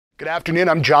Good afternoon,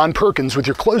 I'm John Perkins with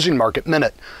your Closing Market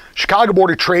Minute. Chicago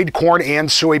Board of Trade corn and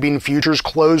soybean futures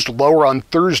closed lower on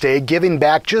Thursday, giving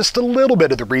back just a little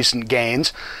bit of the recent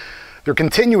gains. They're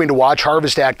continuing to watch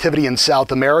harvest activity in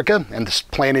South America and the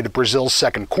planting of Brazil's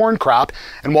second corn crop.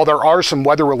 And while there are some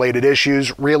weather-related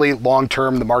issues, really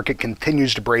long-term the market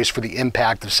continues to brace for the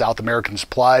impact of South American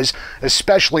supplies,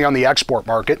 especially on the export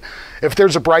market. If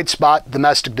there's a bright spot,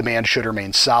 domestic demand should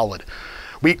remain solid.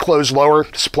 Wheat closed lower.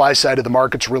 The supply side of the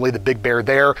market's really the big bear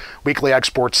there. Weekly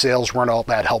export sales weren't all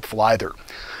that helpful either.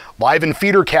 Live and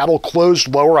feeder cattle closed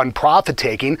lower on profit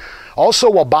taking.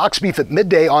 Also, while box beef at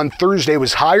midday on Thursday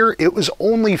was higher, it was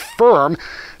only firm,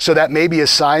 so that may be a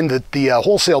sign that the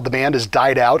wholesale demand has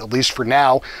died out, at least for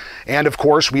now. And of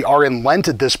course, we are in Lent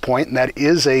at this point, and that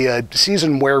is a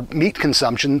season where meat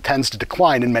consumption tends to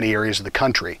decline in many areas of the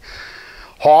country.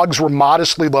 Hogs were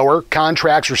modestly lower.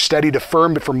 Contracts were steady to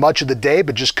firm for much of the day,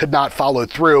 but just could not follow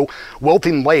through,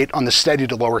 wilting late on the steady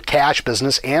to lower cash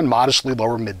business and modestly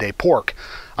lower midday pork.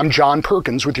 I'm John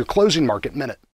Perkins with your Closing Market Minute.